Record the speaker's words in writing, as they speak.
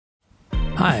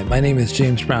Hi, my name is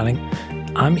James Browning.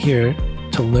 I'm here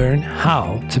to learn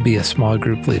how to be a small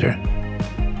group leader.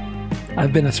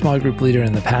 I've been a small group leader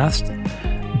in the past,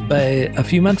 but a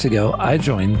few months ago, I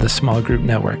joined the Small Group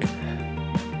Network.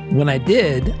 When I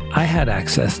did, I had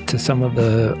access to some of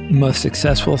the most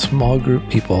successful small group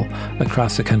people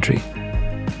across the country,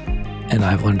 and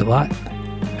I've learned a lot.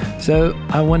 So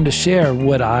I wanted to share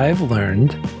what I've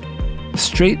learned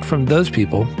straight from those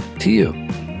people to you.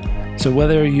 So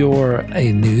whether you're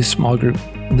a new small group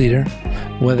leader,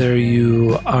 whether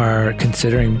you are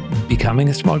considering becoming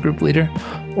a small group leader,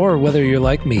 or whether you're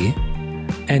like me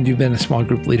and you've been a small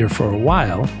group leader for a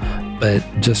while, but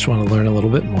just want to learn a little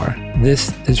bit more,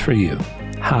 this is for you,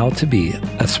 how to be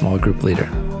a small group leader.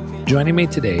 Joining me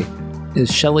today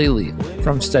is Shelley Lee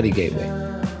from Study Gateway.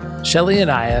 Shelley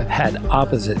and I have had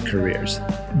opposite careers.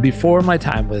 Before my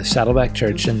time with Saddleback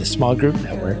Church and the Small Group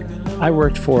Network, I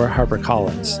worked for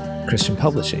HarperCollins Christian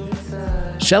Publishing.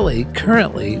 Shelley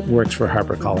currently works for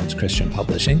HarperCollins Christian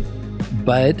Publishing,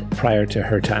 but prior to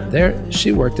her time there,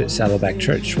 she worked at Saddleback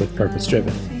Church with Purpose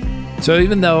Driven. So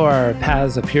even though our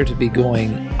paths appear to be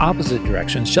going opposite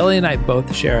directions, Shelley and I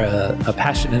both share a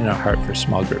passion in our heart for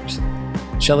small groups.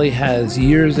 Shelley has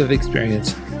years of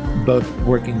experience both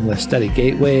working with Study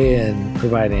Gateway and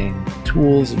providing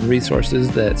tools and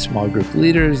resources that small group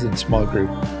leaders and small group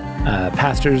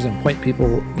pastors and point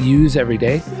people use every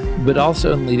day, but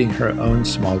also in leading her own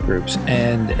small groups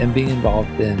and being involved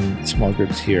in small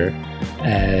groups here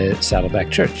at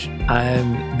Saddleback Church.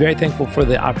 I'm very thankful for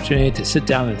the opportunity to sit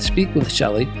down and speak with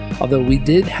Shelley, although we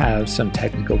did have some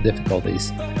technical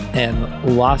difficulties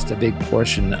and lost a big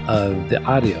portion of the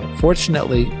audio.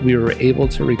 Fortunately, we were able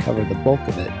to recover the bulk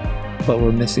of it, but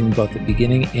we're missing both the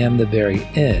beginning and the very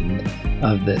end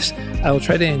of this. I will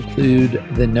try to include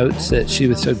the notes that she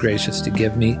was so gracious to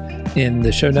give me in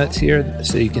the show notes here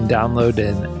so you can download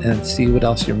and see what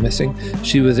else you're missing.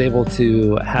 She was able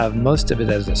to have most of it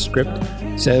as a script,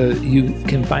 so you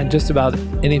can find just about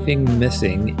anything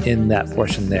missing in that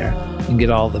portion there and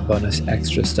get all the bonus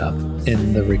extra stuff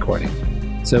in the recording.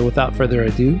 So without further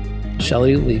ado,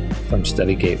 Shelley Lee from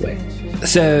Study Gateway.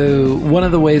 So one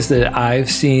of the ways that I've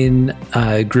seen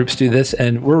groups do this,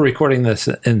 and we're recording this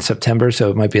in September, so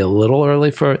it might be a little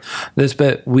early for this,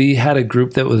 but we had a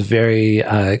group that was very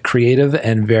creative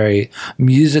and very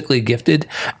musically gifted.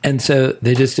 And so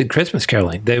they just did Christmas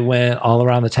caroling. They went all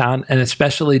around the town, and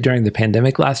especially during the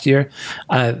pandemic last year,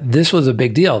 this was a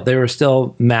big deal. They were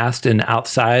still masked and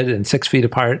outside and 6 feet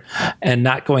apart and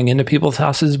not going into people's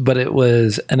houses, but it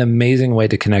was an amazing way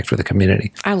to connect with the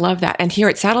community. I love that. And here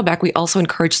at Saddleback, we also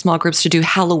encourage small groups to do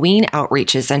Halloween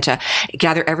outreaches and to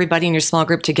gather everybody in your small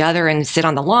group together and sit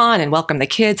on the lawn and welcome the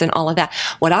kids and all of that.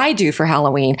 What I do for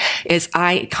Halloween is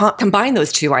I combine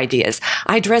those two ideas.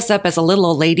 I dress up as a little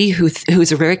old lady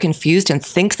who's very confused and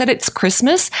thinks that it's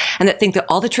Christmas and that think that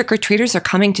all the trick-or-treaters are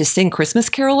coming to sing Christmas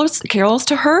carols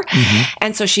to her.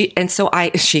 Mm-hmm.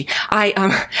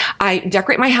 I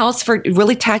decorate my house for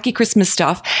really tacky Christmas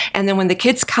stuff. And then when the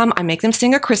kids come, I make them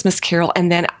sing a Christmas carol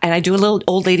and I do a little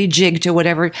old lady jig to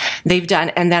whatever they've done,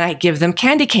 and then I give them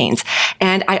candy canes.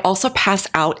 And I also pass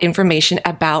out information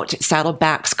about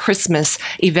Saddleback's Christmas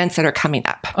events that are coming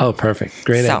up. Oh, perfect.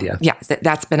 Great idea. Yeah,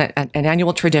 that's been an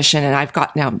annual tradition, and I've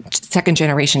got now second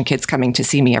generation kids coming to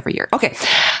see me every year. Okay,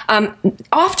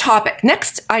 off topic.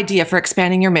 Next idea for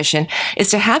expanding your mission is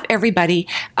to have everybody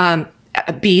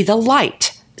be the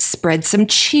light. Spread some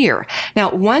cheer. Now,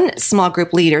 one small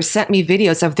group leader sent me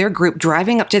videos of their group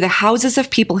driving up to the houses of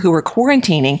people who were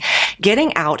quarantining,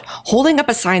 getting out, holding up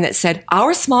a sign that said,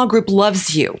 "Our small group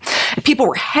loves you." People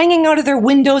were hanging out of their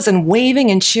windows and waving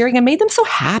and cheering and made them so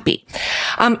happy.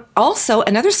 Also,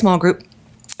 another small group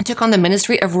took on the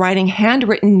ministry of writing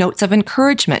handwritten notes of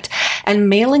encouragement and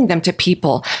mailing them to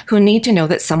people who need to know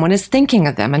that someone is thinking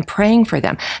of them and praying for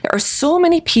them. There are so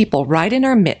many people right in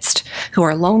our midst who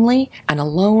are lonely and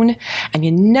alone, and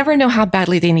you never know how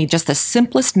badly they need just the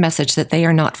simplest message that they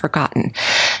are not forgotten.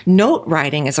 Note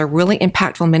writing is a really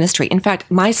impactful ministry. In fact,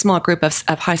 my small group of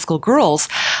high school girls,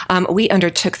 we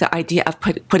undertook the idea of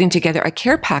putting together a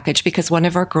care package because one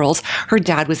of our girls, her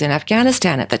dad was in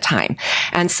Afghanistan at the time.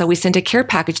 And so we sent a care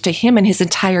package to him and his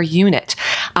entire unit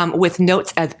with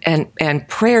notes and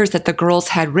prayers that the girls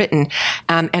had written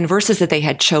and verses that they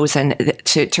had chosen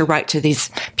to write to these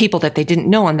people that they didn't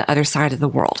know on the other side of the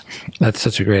world. That's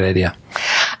such a great idea.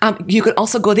 You could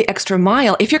also go the extra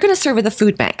mile. If you're going to serve at the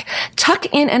food bank, tuck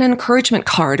in an encouragement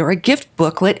card or a gift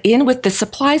booklet in with the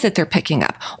supplies that they're picking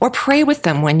up, or pray with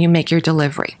them when you make your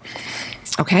delivery.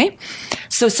 Okay.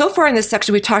 So far in this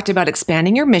section, we talked about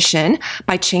expanding your mission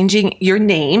by changing your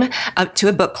name to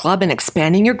a book club and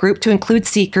expanding your group to include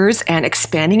seekers and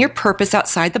expanding your purpose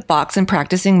outside the box and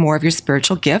practicing more of your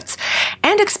spiritual gifts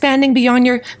and expanding beyond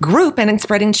your group and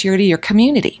spreading cheer to your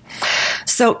community.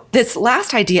 So this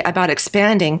last idea about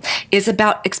expanding is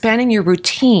about expanding your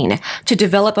routine to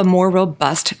develop a more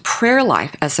robust prayer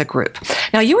life as a group.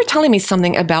 Now, you were telling me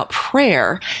something about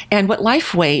prayer and what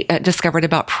Lifeway discovered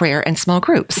about prayer and small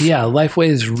groups. Yeah,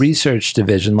 Lifeway's research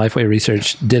division, Lifeway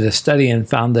Research, did a study and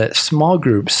found that small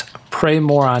groups pray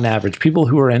more on average. People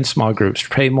who are in small groups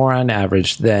pray more on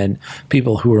average than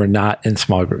people who are not in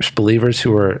small groups. Believers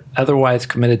who are otherwise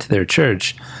committed to their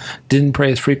church didn't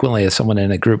pray as frequently as someone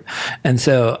in a group. And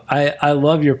so I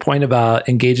love your point about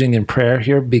engaging in prayer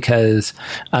here, because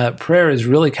prayer is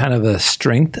really kind of a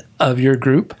strength of your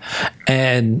group,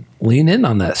 and lean in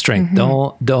on that strength.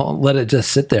 Mm-hmm. Don't let it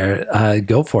just sit there.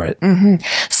 Go for it. Mm-hmm.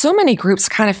 So many groups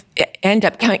kind of end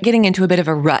up getting into a bit of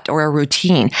a rut or a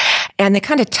routine, and they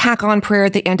kind of tack on prayer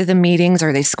at the end of the meetings,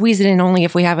 or they squeeze it in only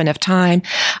if we have enough time.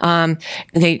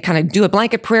 They kind of do a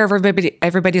blanket prayer of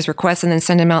everybody's requests and then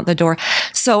send them out the door.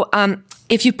 So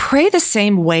if you pray the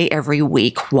same way every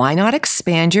week, why not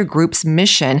expand your group's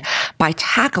mission by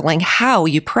tackling how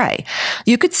you pray?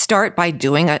 You could start by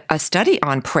doing a study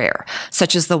on prayer,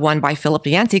 such as the one by Philip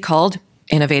Yancey called,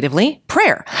 innovatively,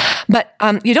 Prayer. But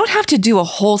you don't have to do a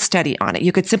whole study on it.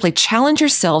 You could simply challenge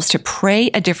yourselves to pray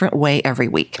a different way every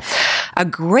week. A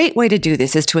great way to do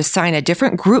this is to assign a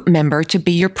different group member to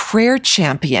be your prayer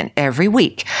champion every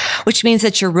week, which means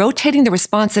that you're rotating the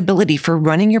responsibility for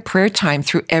running your prayer time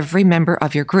through every member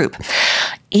of your group.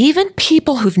 Even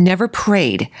people who've never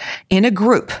prayed in a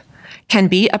group can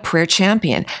be a prayer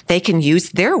champion. They can use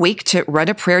their week to run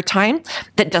a prayer time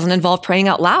that doesn't involve praying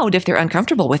out loud if they're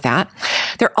uncomfortable with that.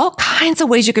 There are all kinds of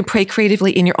ways you can pray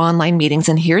creatively in your online meetings,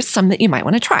 and here's some that you might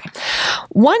want to try.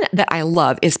 One that I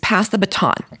love is Pass the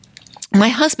Baton. My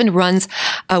husband runs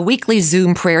a weekly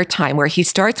Zoom prayer time where he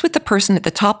starts with the person at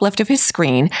the top left of his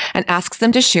screen and asks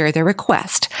them to share their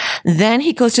request. Then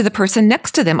he goes to the person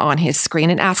next to them on his screen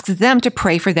and asks them to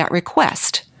pray for that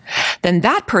request. Then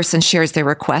that person shares their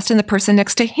request and the person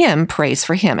next to him prays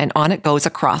for him, and on it goes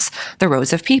across the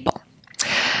rows of people.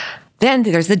 Then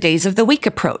there's the days of the week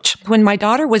approach. When my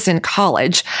daughter was in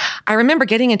college, I remember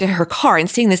getting into her car and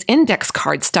seeing this index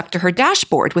card stuck to her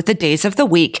dashboard with the days of the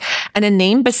week and a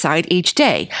name beside each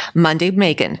day. Monday,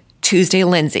 Megan. Tuesday,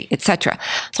 Lindsay, etc.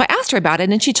 So I asked her about it,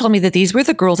 and she told me that these were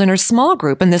the girls in her small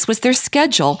group, and this was their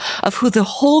schedule of who the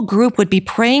whole group would be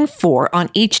praying for on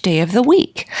each day of the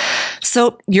week.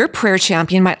 So your prayer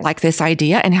champion might like this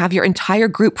idea and have your entire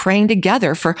group praying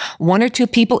together for 1 or 2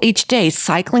 people each day,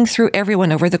 cycling through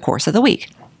everyone over the course of the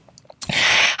week.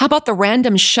 How about the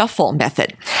random shuffle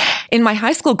method? In my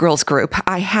high school girls group,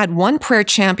 I had one prayer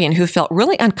champion who felt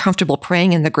really uncomfortable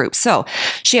praying in the group. So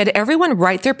she had everyone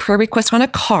write their prayer request on a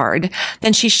card.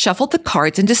 Then she shuffled the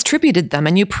cards and distributed them.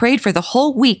 And you prayed for the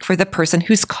whole week for the person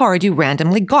whose card you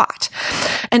randomly got.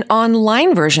 An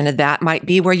online version of that might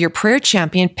be where your prayer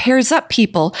champion pairs up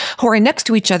people who are next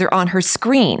to each other on her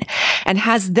screen and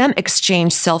has them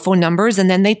exchange cell phone numbers, and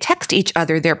then they text each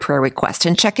other their prayer request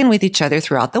and check in with each other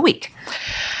throughout the week.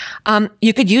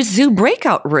 You could use Zoom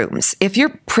breakout rooms. If your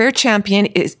prayer champion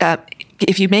is,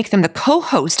 if you make them the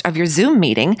co-host of your Zoom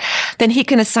meeting, then he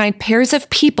can assign pairs of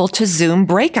people to Zoom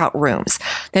breakout rooms.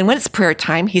 Then when it's prayer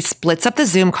time, he splits up the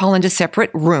Zoom call into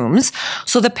separate rooms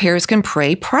so the pairs can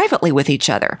pray privately with each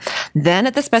other. Then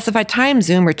at the specified time,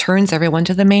 Zoom returns everyone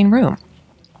to the main room.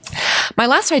 My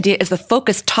last idea is the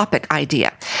focused topic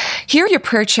idea. Here, your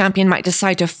prayer champion might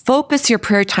decide to focus your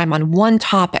prayer time on one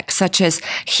topic, such as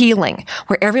healing,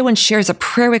 where everyone shares a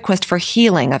prayer request for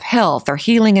healing of health or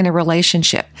healing in a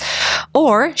relationship.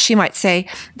 Or she might say,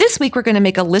 this week we're going to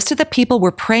make a list of the people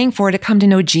we're praying for to come to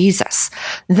know Jesus.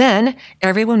 Then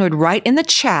everyone would write in the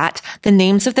chat the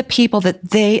names of the people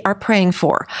that they are praying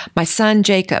for. My son,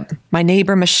 Jacob, my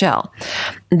neighbor, Michelle.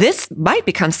 This might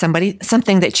become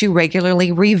something that you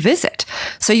regularly revisit.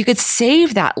 So you could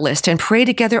save that list and pray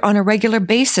together on a regular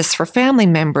basis for family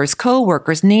members,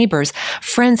 co-workers, neighbors,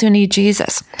 friends who need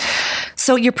Jesus.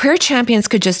 So your prayer champions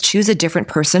could just choose a different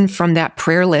person from that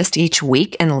prayer list each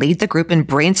week and lead the group in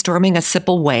brainstorming a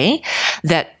simple way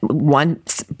that one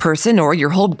person or your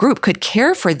whole group could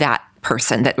care for that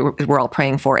person that we're all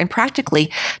praying for and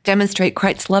practically demonstrate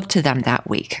Christ's love to them that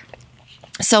week.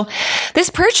 So this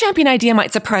prayer champion idea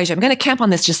might surprise you. I'm going to camp on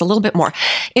this just a little bit more.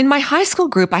 In my high school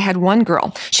group, I had one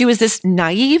girl. She was this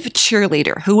naive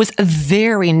cheerleader who was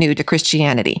very new to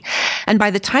Christianity. And by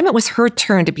the time it was her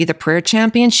turn to be the prayer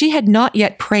champion, she had not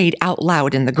yet prayed out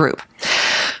loud in the group.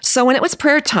 So when it was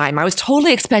prayer time, I was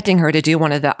totally expecting her to do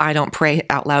one of the I don't pray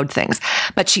out loud things,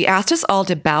 but she asked us all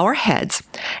to bow our heads,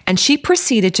 and she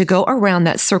proceeded to go around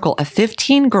that circle of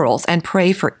 15 girls and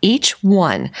pray for each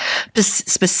one,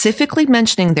 specifically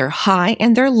mentioning their high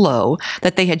and their low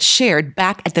that they had shared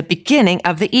back at the beginning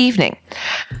of the evening.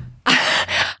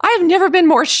 I have never been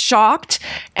more shocked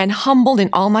and humbled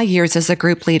in all my years as a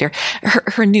group leader.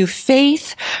 Her new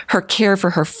faith, her care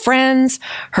for her friends,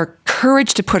 her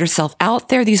courage to put herself out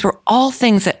there, these were all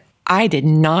things that I did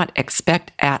not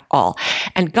expect at all.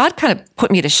 And God kind of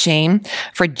put me to shame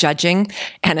for judging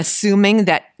and assuming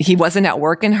that he wasn't at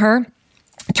work in her.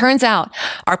 Turns out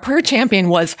our prayer champion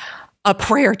was a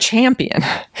prayer champion.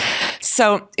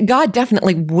 So God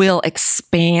definitely will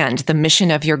expand the mission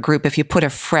of your group if you put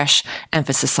a fresh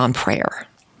emphasis on prayer.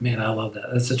 Man, I love that.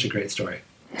 That's such a great story.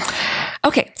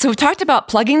 Okay, so we've talked about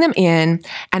plugging them in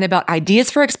and about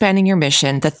ideas for expanding your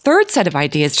mission. The third set of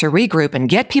ideas to regroup and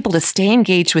get people to stay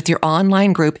engaged with your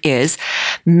online group is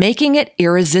making it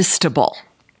irresistible.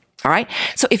 All right.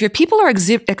 So if your people are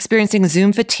experiencing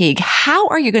Zoom fatigue, how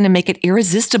are you going to make it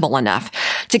irresistible enough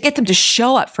to get them to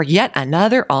show up for yet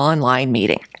another online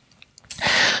meeting?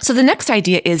 So the next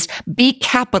idea is be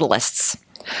capitalists.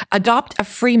 Adopt a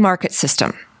free market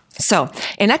system. So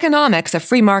in economics, a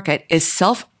free market is a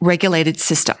self-regulated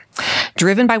system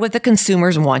driven by what the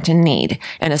consumers want and need.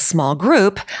 In a small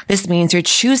group, this means you're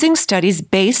choosing studies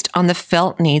based on the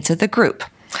felt needs of the group.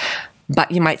 But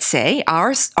you might say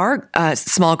our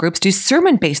small groups do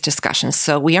sermon-based discussions,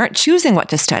 so we aren't choosing what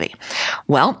to study.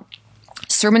 Well,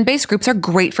 sermon-based groups are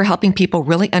great for helping people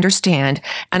really understand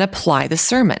and apply the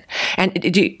sermon. And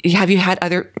have you had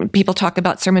other people talk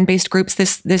about sermon-based groups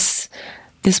this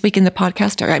week in the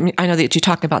podcast? Or, I know that you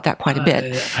talked about that quite a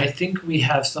bit. I think we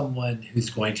have someone who's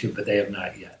going to, but they have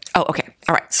not yet. Oh, okay.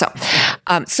 All right.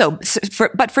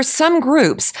 But for some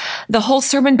groups, the whole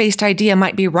sermon-based idea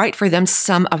might be right for them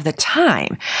some of the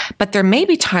time. But there may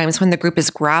be times when the group is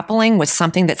grappling with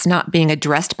something that's not being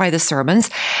addressed by the sermons,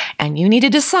 and you need to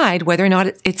decide whether or not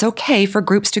it's okay for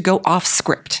groups to go off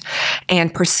script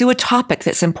and pursue a topic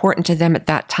that's important to them at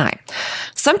that time.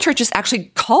 Some churches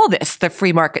actually call this the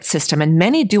free market system, and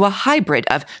many do a hybrid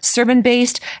of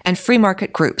sermon-based and free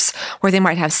market groups, where they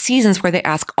might have seasons where they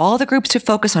ask all the groups to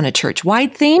focus on a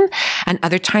church-wide theme, and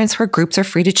other times where groups are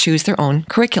free to choose their own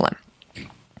curriculum.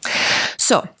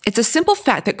 So it's a simple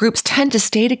fact that groups tend to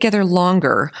stay together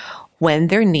longer when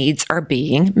their needs are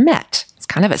being met. It's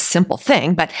kind of a simple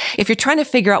thing, but if you're trying to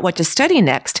figure out what to study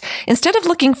next, instead of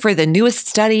looking for the newest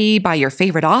study by your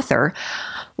favorite author,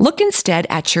 look instead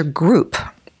at your group.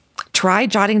 Try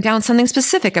jotting down something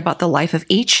specific about the life of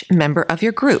each member of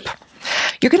your group.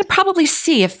 You're going to probably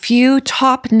see a few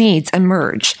top needs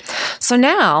emerge. So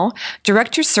now,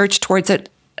 direct your search towards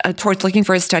looking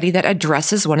for a study that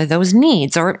addresses one of those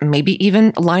needs, or maybe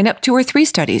even line up 2 or 3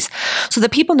 studies, so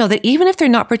that people know that even if they're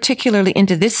not particularly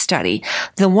into this study,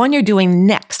 the one you're doing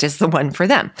next is the one for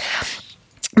them.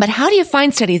 But how do you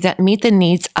find studies that meet the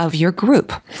needs of your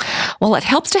group? Well, it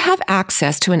helps to have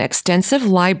access to an extensive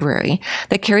library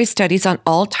that carries studies on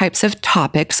all types of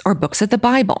topics or books of the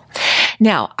Bible.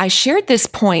 Now, I shared this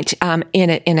point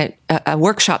in a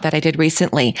workshop that I did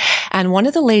recently, and one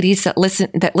of the ladies that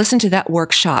listened to that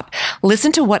workshop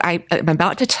listened to what I'm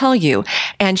about to tell you,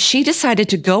 and she decided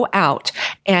to go out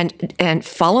and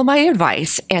follow my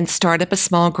advice and start up a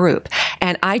small group.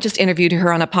 And I just interviewed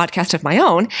her on a podcast of my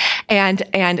own, and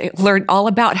learned all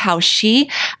about how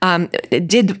she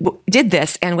did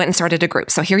this and went and started a group.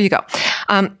 So here you go.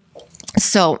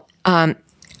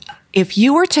 If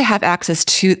you were to have access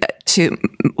to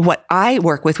what I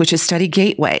work with, which is Study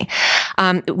Gateway,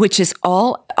 which is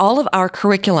all of our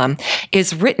curriculum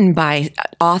is written by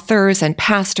authors and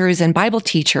pastors and Bible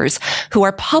teachers who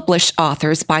are published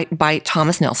authors by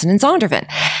Thomas Nelson and Zondervan.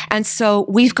 And so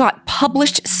we've got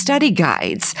published study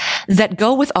guides that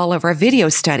go with all of our video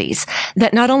studies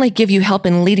that not only give you help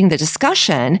in leading the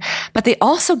discussion, but they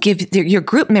also give your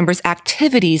group members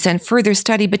activities and further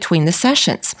study between the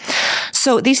sessions.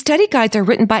 So these study guides are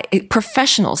written by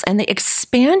professionals, and they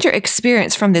expand your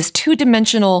experience from this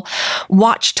 2-dimensional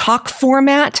watch-talk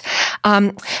format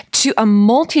to a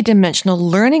multi-dimensional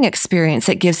learning experience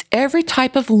that gives every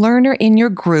type of learner in your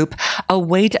group a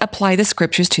way to apply the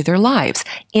scriptures to their lives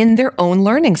in their own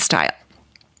learning style.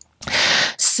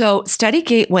 So Study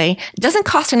Gateway doesn't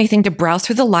cost anything to browse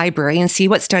through the library and see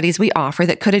what studies we offer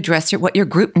that could address what your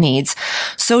group needs.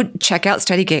 So check out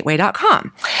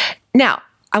studygateway.com. Now,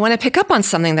 I want to pick up on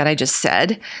something that I just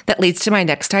said that leads to my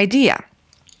next idea.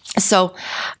 So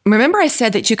remember I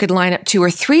said that you could line up 2 or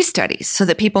 3 studies so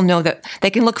that people know that they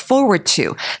can look forward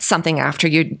to something after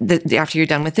you're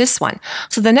done with this one.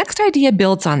 So the next idea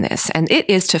builds on this, and it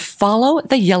is to follow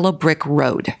the yellow brick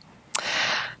road.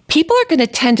 People are going to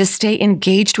tend to stay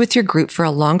engaged with your group for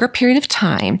a longer period of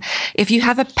time if you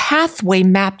have a pathway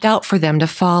mapped out for them to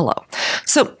follow.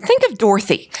 So think of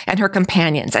Dorothy and her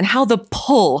companions and how the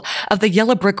pull of the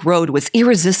yellow brick road was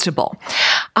irresistible.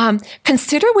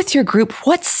 Consider with your group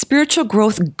what spiritual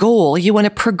growth goal you want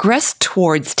to progress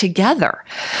towards together.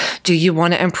 Do you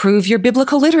want to improve your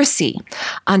biblical literacy,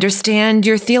 understand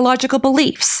your theological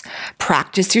beliefs,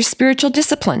 practice your spiritual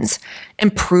disciplines,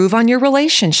 improve on your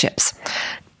relationships?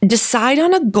 Decide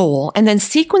on a goal and then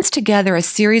sequence together a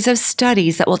series of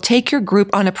studies that will take your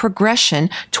group on a progression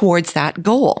towards that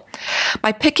goal.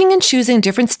 By picking and choosing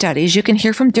different studies, you can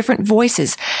hear from different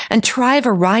voices and try a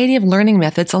variety of learning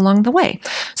methods along the way.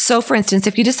 So, for instance,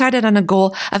 if you decided on a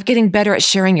goal of getting better at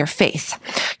sharing your faith,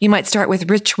 you might start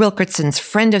with Rich Wilkerson's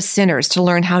Friend of Sinners to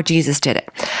learn how Jesus did it.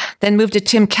 Then move to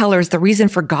Tim Keller's The Reason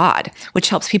for God, which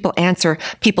helps people answer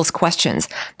people's questions.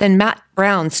 Then Matt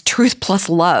Brown's Truth Plus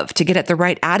Love to get at the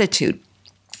right attitude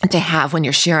to have when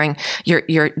you're sharing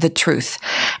the truth.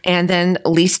 And then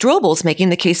Lee Strobel's Making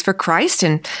the Case for Christ,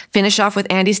 and finish off with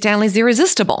Andy Stanley's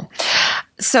Irresistible.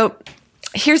 So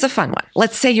here's a fun one.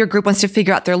 Let's say your group wants to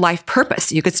figure out their life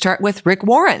purpose. You could start with Rick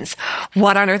Warren's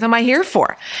What on Earth Am I Here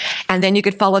For? And then you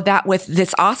could follow that with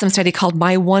this awesome study called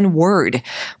My One Word,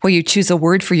 where you choose a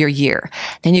word for your year.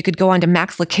 Then you could go on to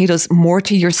Max Lucado's More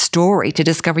to Your Story to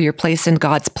discover your place in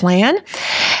God's plan.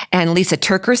 And Lisa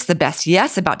Turker's The Best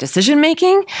Yes about decision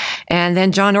making. And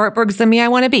then John Ortberg's The Me I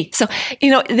Want to Be. So,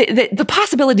 the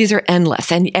possibilities are endless.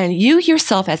 And you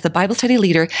yourself as the Bible study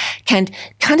leader can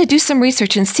kind of do some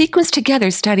research and sequence together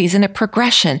studies in a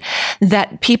progression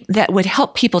that would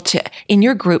help people in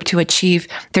your group to achieve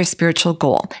their spiritual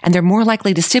goal. And they're more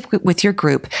likely to stick with your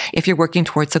group if you're working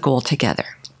towards a goal together.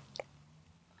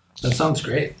 That sounds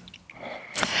great.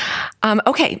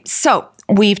 Okay, so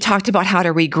we've talked about how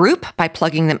to regroup by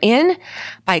plugging them in,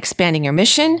 by expanding your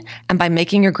mission, and by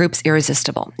making your groups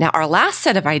irresistible. Now, our last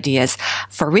set of ideas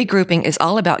for regrouping is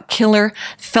all about killer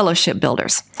fellowship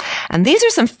builders. And these are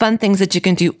some fun things that you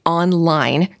can do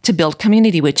online to build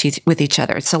community with each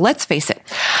other. So let's face it,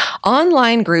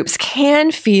 online groups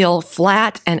can feel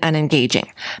flat and unengaging.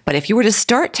 But if you were to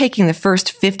start taking the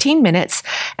first 15 minutes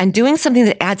and doing something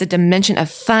that adds a dimension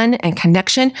of fun and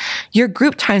connection, your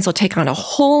group times will take on a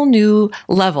whole new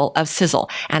level of sizzle.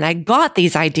 And I got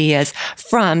these ideas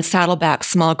from Saddleback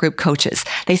small group coaches.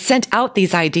 They sent out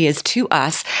these ideas to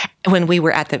us when we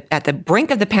were at the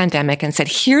brink of the pandemic and said,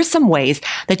 here's some ways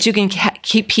that you can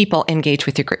keep people engaged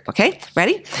with your group. Okay,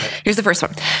 ready? Here's the first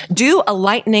one. Do a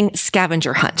lightning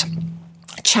scavenger hunt.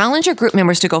 Challenge your group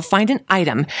members to go find an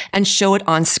item and show it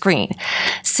on screen.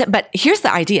 But here's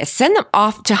the idea. Send them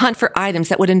off to hunt for items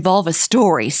that would involve a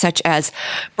story, such as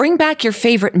bring back your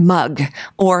favorite mug,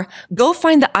 or go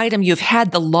find the item you've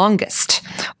had the longest,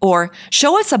 or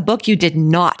show us a book you did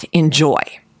not enjoy.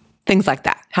 Things like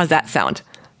that. How's that sound?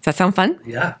 Does that sound fun?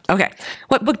 Yeah. Okay.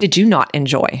 What book did you not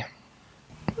enjoy?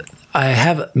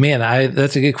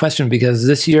 That's a good question, because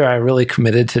this year I really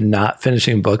committed to not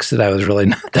finishing books that I was really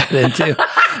not that into.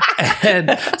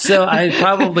 And so I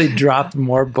probably dropped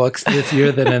more books this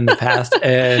year than in the past,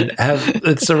 and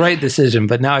it's the right decision,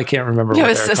 but now I can't remember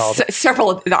what they're called. Several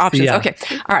of the options. Yeah. Okay.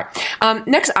 All right.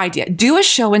 Next idea, do a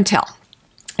show and tell.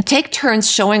 Take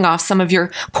turns showing off some of your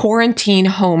quarantine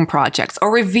home projects, or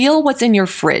reveal what's in your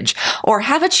fridge, or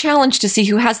have a challenge to see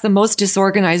who has the most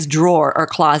disorganized drawer or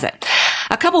closet.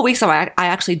 A couple weeks ago, I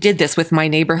actually did this with my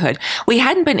neighborhood. We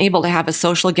hadn't been able to have a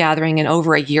social gathering in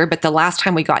over a year, but the last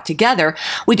time we got together,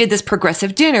 we did this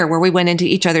progressive dinner where we went into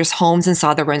each other's homes and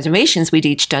saw the renovations we'd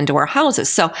each done to our houses.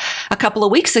 So a couple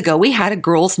of weeks ago, we had a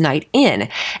girls' night in,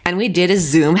 and we did a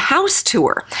Zoom house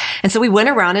tour. And so we went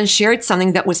around and shared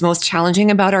something that was most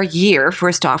challenging about our year.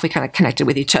 First off, we kind of connected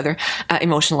with each other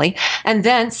emotionally. And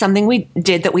then something we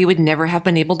did that we would never have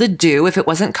been able to do if it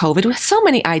wasn't COVID, with so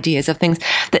many ideas of things,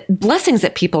 blessings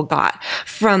that people got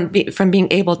from being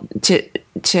able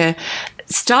to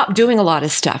stop doing a lot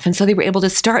of stuff. And so they were able to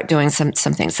start doing some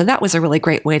things. So that was a really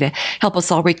great way to help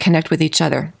us all reconnect with each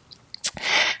other.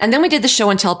 And then we did the show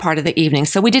and tell part of the evening.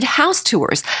 So we did house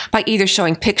tours by either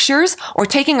showing pictures or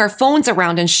taking our phones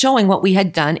around and showing what we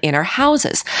had done in our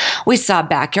houses. We saw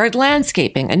backyard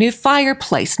landscaping, a new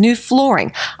fireplace, new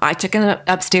flooring. I took them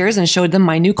upstairs and showed them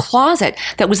my new closet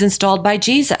that was installed by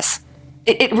Jesus.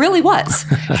 It really was.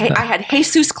 Hey, I had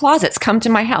Jesus closets come to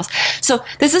my house. So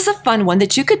this is a fun one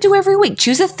that you could do every week.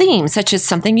 Choose a theme, such as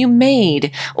something you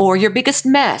made, or your biggest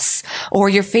mess, or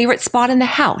your favorite spot in the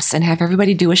house, and have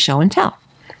everybody do a show and tell.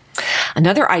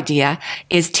 Another idea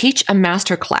is teach a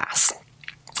master class.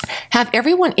 Have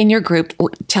everyone in your group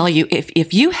tell you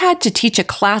if you had to teach a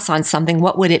class on something,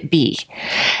 what would it be?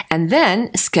 And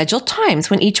then schedule times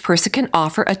when each person can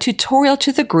offer a tutorial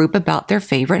to the group about their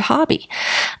favorite hobby.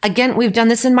 Again, we've done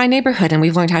this in my neighborhood, and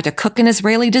we've learned how to cook an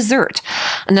Israeli dessert.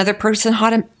 Another person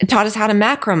taught us how to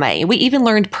macrame. We even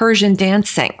learned Persian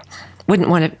dancing. Wouldn't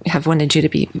want to have wanted you to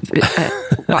be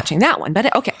watching that one,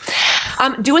 but okay.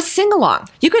 Do a sing-along.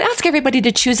 You could ask everybody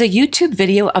to choose a YouTube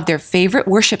video of their favorite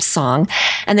worship song,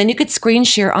 and then you could screen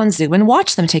share on Zoom and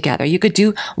watch them together. You could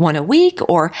do one a week,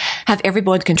 or have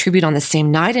everyone contribute on the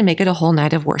same night and make it a whole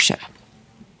night of worship.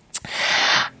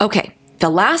 Okay, the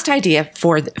last idea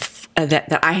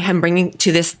that I am bringing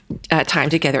to this time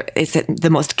together is that the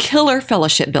most killer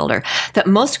fellowship builder that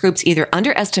most groups either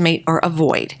underestimate or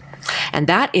avoid, and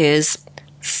that is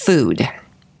food.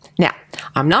 Now,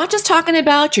 I'm not just talking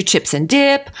about your chips and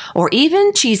dip or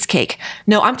even cheesecake.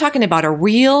 No, I'm talking about a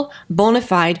real, bona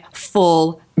fide,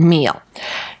 full meal.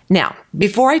 Now,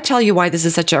 before I tell you why this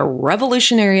is such a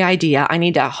revolutionary idea, I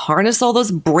need to harness all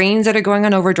those brains that are going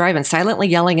on overdrive and silently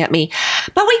yelling at me,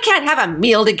 but we can't have a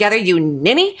meal together, you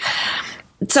ninny.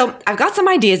 So I've got some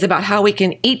ideas about how we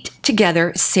can eat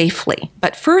together safely.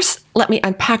 But first, let me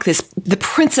unpack the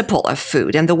principle of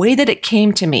food and the way that it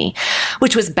came to me,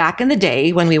 which was back in the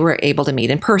day when we were able to meet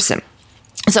in person.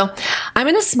 So I'm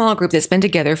in a small group that's been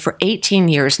together for 18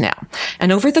 years now.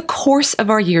 And over the course of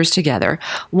our years together,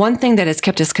 one thing that has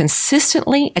kept us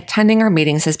consistently attending our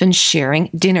meetings has been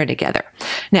sharing dinner together.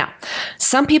 Now,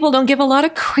 some people don't give a lot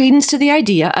of credence to the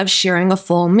idea of sharing a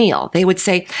full meal. They would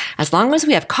say, as long as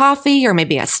we have coffee or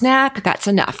maybe a snack, that's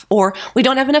enough. Or we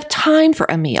don't have enough time for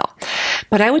a meal.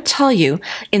 But I would tell you,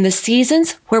 in the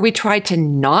seasons where we tried to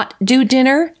not do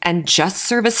dinner and just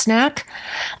serve a snack,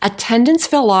 attendance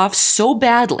fell off so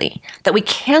badly that we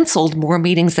canceled more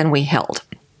meetings than we held.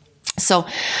 So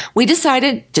we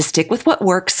decided to stick with what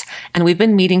works, and we've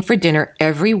been meeting for dinner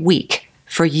every week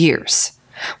for years.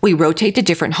 We rotate to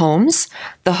different homes.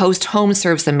 The host home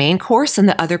serves the main course, and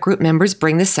the other group members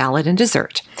bring the salad and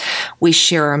dessert. We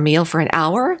share our meal for an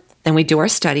hour, then we do our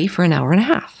study for an hour and a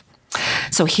half.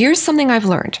 So here's something I've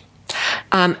learned.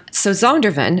 So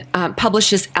Zondervan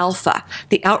publishes Alpha,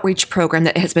 the outreach program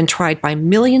that has been tried by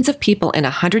millions of people in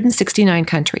 169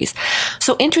 countries.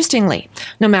 So interestingly,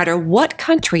 no matter what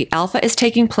country Alpha is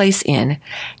taking place in,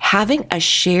 having a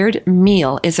shared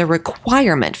meal is a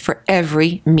requirement for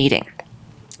every meeting.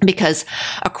 Because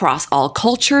across all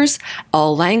cultures,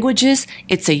 all languages,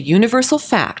 it's a universal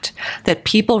fact that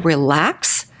people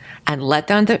relax and let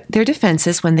down their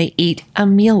defenses when they eat a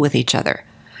meal with each other.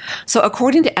 So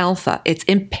according to Alpha, it's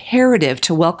imperative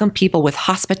to welcome people with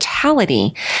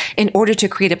hospitality in order to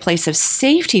create a place of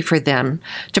safety for them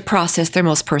to process their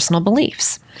most personal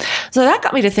beliefs. So that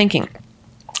got me to thinking,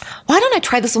 why don't I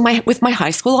try this with my high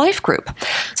school life group?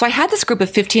 So I had this group of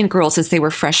 15 girls since they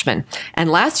were freshmen,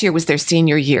 and last year was their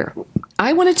senior year.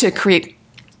 I wanted to create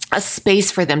a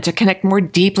space for them to connect more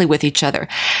deeply with each other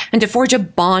and to forge a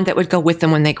bond that would go with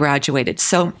them when they graduated.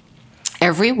 So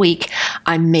every week,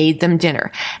 I made them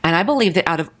dinner. And I believe that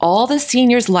out of all the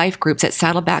seniors' life groups at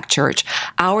Saddleback Church,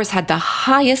 ours had the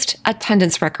highest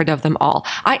attendance record of them all.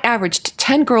 I averaged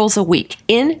 10 girls a week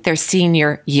in their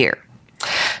senior year.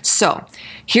 So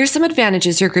here's some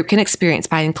advantages your group can experience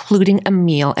by including a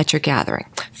meal at your gathering.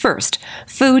 First,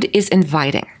 food is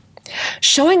inviting.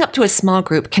 Showing up to a small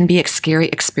group can be a scary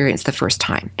experience the first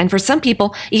time. And for some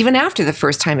people, even after the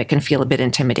first time, it can feel a bit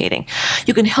intimidating.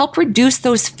 You can help reduce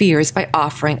those fears by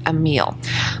offering a meal.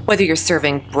 Whether you're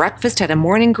serving breakfast at a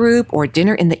morning group or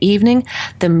dinner in the evening,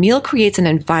 the meal creates an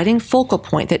inviting focal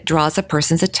point that draws a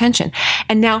person's attention.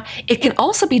 And now, it can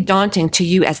also be daunting to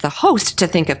you as the host to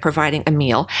think of providing a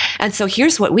meal. And so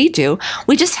here's what we do.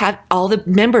 We just have all the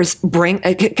members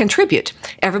contribute.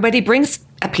 Everybody brings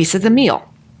a piece of the meal.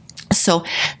 So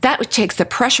that takes the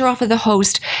pressure off of the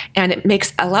host, and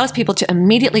it allows people to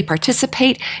immediately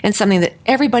participate in something that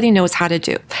everybody knows how to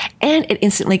do. And it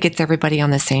instantly gets everybody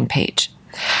on the same page.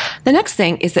 The next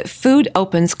thing is that food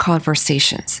opens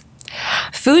conversations.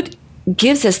 Food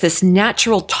gives us this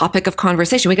natural topic of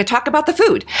conversation. We could talk about the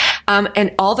food,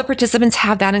 and all the participants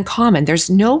have that in common. There's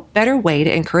no better way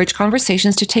to encourage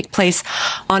conversations to take place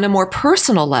on a more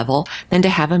personal level than to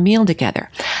have a meal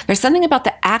together. There's something about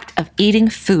the act of eating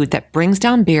food that brings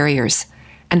down barriers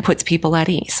and puts people at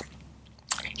ease.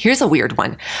 Here's a weird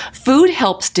one. Food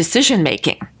helps decision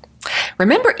making.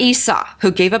 Remember Esau,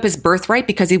 who gave up his birthright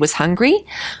because he was hungry?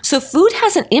 So food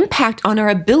has an impact on our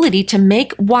ability to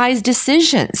make wise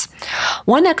decisions.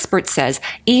 One expert says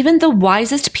even the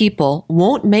wisest people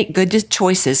won't make good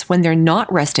choices when they're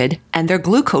not rested and their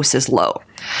glucose is low.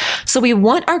 So we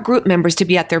want our group members to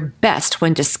be at their best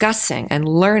when discussing and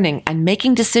learning and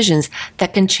making decisions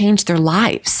that can change their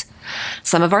lives.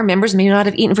 Some of our members may not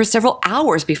have eaten for several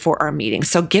hours before our meeting,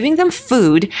 so giving them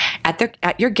food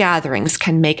at your gatherings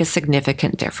can make a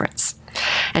significant difference.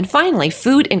 And finally,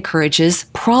 food encourages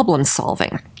problem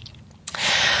solving.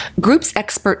 Groups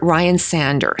expert Ryan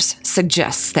Sanders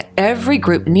suggests that every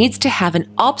group needs to have an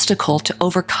obstacle to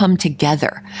overcome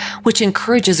together, which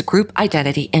encourages group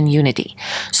identity and unity.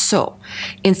 So,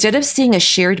 instead of seeing a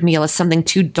shared meal as something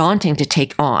too daunting to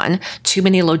take on, too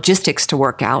many logistics to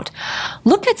work out,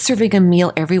 look at serving a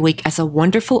meal every week as a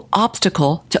wonderful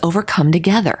obstacle to overcome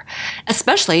together,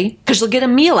 especially because you'll get a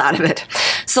meal out of it.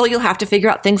 So you'll have to figure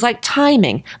out things like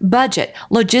timing, budget,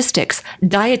 logistics,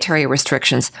 dietary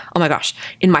restrictions. Oh my gosh.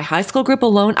 In my high school group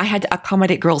alone, I had to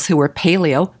accommodate girls who were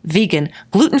paleo, vegan,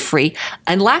 gluten-free,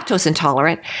 and lactose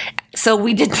intolerant. So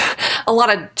we did a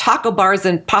lot of taco bars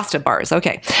and pasta bars.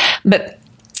 Okay. But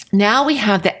now we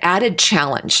have the added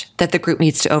challenge that the group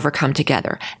needs to overcome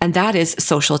together, and that is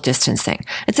social distancing.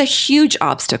 It's a huge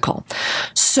obstacle.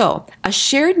 So a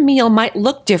shared meal might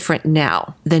look different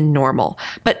now than normal,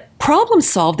 but problem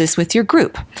solve this with your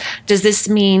group. Does this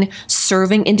mean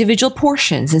serving individual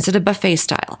portions instead of buffet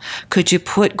style? Could you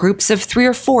put groups of 3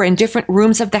 or 4 in different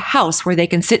rooms of the house where they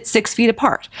can sit 6 feet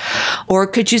apart? Or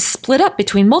could you split up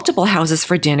between multiple houses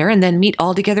for dinner and then meet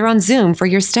all together on Zoom for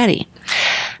your study?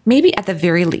 Maybe at the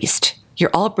very least, you're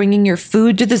all bringing your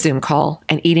food to the Zoom call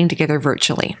and eating together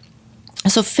virtually.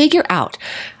 So figure out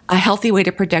a healthy way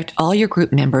to protect all your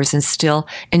group members and still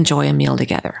enjoy a meal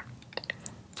together.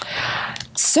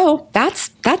 So that's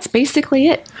basically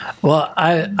it. Well,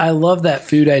 I love that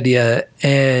food idea,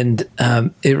 and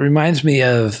it reminds me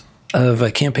of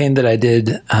a campaign that I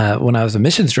did when I was a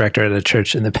missions director at a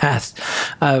church in the past.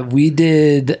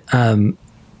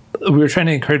 We were trying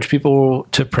to encourage people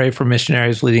to pray for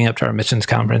missionaries leading up to our missions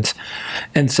conference.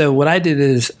 And so what I did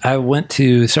is I went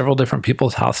to several different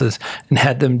people's houses and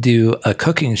had them do a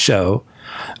cooking show,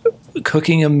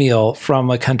 cooking a meal from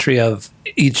a country of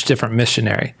each different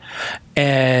missionary.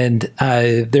 And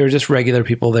they were just regular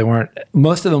people.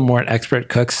 Most of them weren't expert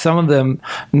cooks. Some of them,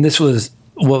 and this was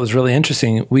what was really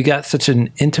interesting, we got such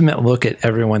an intimate look at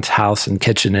everyone's house and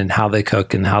kitchen and how they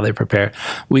cook and how they prepare.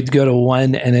 We'd go to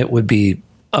one and it would be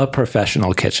a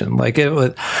professional kitchen. Like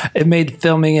it made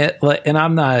filming it, and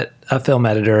I'm not a film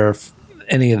editor or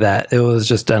any of that. It was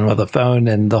just done with a phone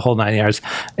and the whole 9 yards.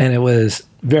 And it was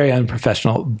very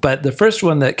unprofessional. But the first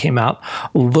one that came out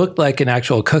looked like an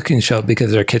actual cooking show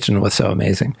because their kitchen was so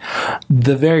amazing.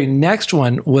 The very next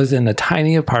one was in a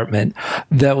tiny apartment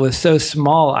that was so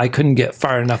small I couldn't get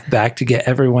far enough back to get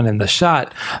everyone in the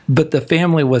shot. But the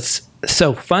family was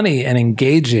so funny and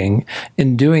engaging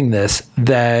in doing this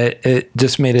that it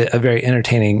just made it a very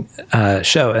entertaining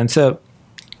show. And so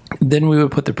then we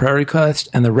would put the prayer request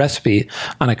and the recipe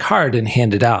on a card and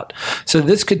hand it out. So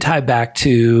this could tie back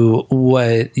to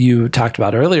what you talked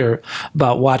about earlier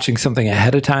about watching something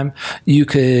ahead of time. You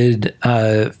could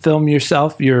film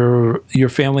yourself, your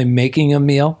family making a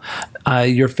meal,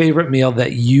 your favorite meal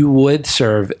that you would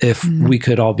serve if we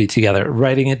could all be together,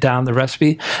 writing it down, the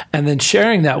recipe, and then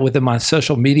sharing that with them on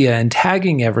social media and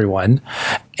tagging everyone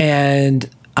and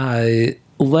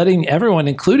letting everyone,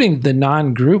 including the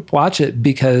non-group, watch it,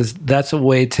 because that's a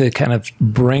way to kind of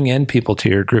bring in people to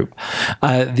your group.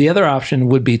 The other option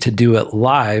would be to do it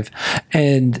live.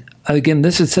 And again,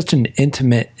 this is such an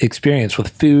intimate experience with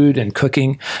food and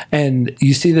cooking. And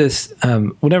you see this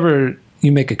whenever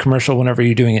you make a commercial, whenever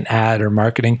you're doing an ad or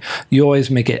marketing, you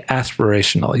always make it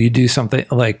aspirational. You do something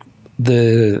like,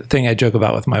 the thing I joke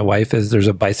about with my wife is there's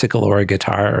a bicycle or a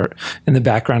guitar in the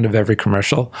background of every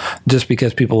commercial, just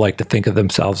because people like to think of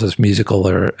themselves as musical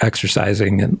or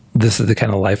exercising. And this is the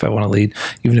kind of life I want to lead,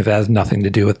 even if it has nothing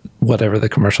to do with whatever the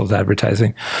commercial is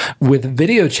advertising. With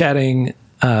video chatting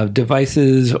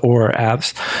devices or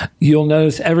apps, you'll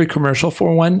notice every commercial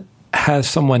for one has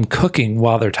someone cooking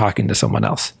while they're talking to someone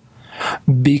else,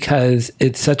 because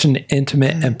it's such an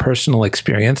intimate and personal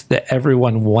experience that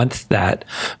everyone wants that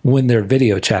when they're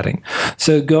video chatting.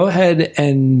 So go ahead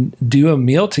and do a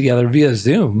meal together via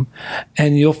Zoom,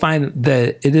 and you'll find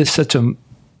that it is such an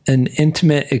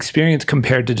intimate experience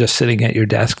compared to just sitting at your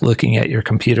desk looking at your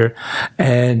computer.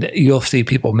 And you'll see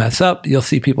people mess up. You'll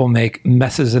see people make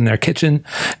messes in their kitchen,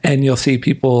 and you'll see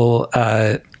people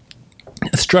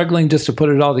struggling just to put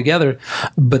it all together.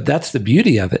 But that's the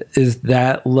beauty of it, is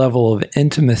that level of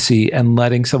intimacy and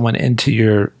letting someone into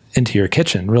your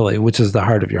kitchen, really, which is the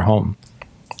heart of your home.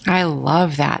 I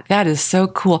love that. That is so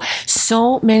cool.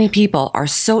 So many people are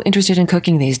so interested in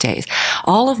cooking these days.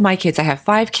 All of my kids, I have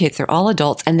 5 kids, they're all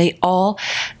adults, and they all,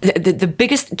 the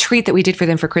biggest treat that we did for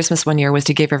them for Christmas one year was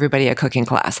to give everybody a cooking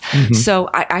class. Mm-hmm. So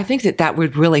I think that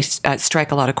would really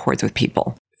strike a lot of chords with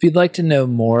people. If you'd like to know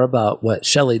more about what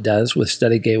Shelley does with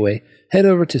Study Gateway, head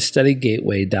over to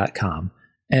studygateway.com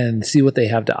and see what they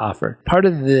have to offer. Part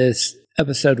of this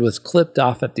episode was clipped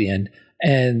off at the end,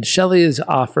 and Shelley is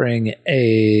offering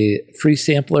a free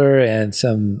sampler and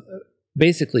some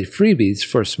basically freebies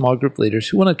for small group leaders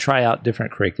who want to try out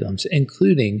different curriculums,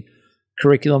 including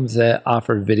curriculums that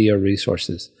offer video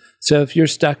resources. So if you're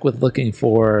stuck with looking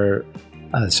for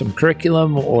some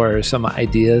curriculum or some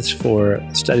ideas for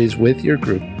studies with your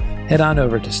group, head on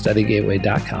over to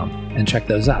studygateway.com and check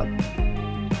those out.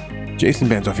 Jason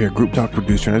Banzoff here, Group Talk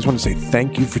producer, and I just want to say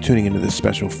thank you for tuning into this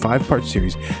special 5-part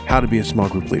series, How to Be a Small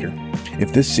Group Leader.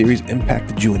 If this series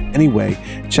impacted you in any way,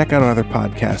 check out our other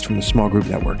podcasts from the Small Group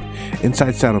Network,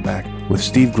 Inside Saddleback with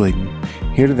Steve Gladen,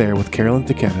 Here to There with Carolyn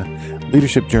Taketa,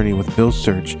 Leadership Journey with Bill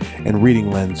Search, and Reading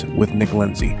Lens with Nick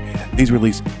Lindsay. These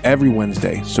release every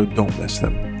Wednesday, so don't miss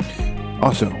them.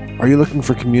 Also, are you looking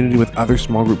for community with other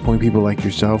small group point people like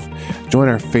yourself? Join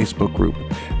our Facebook group.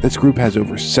 This group has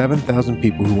over 7,000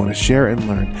 people who want to share and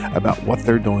learn about what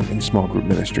they're doing in small group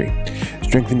ministry.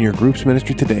 Strengthen your group's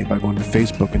ministry today by going to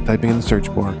Facebook and typing in the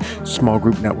search bar, Small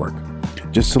Group Network.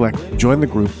 Just select Join the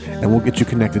Group and we'll get you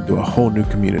connected to a whole new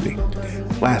community.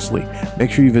 Lastly, make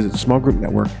sure you visit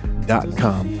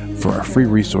smallgroupnetwork.com for our free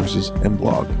resources and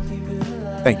blog.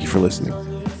 Thank you for listening.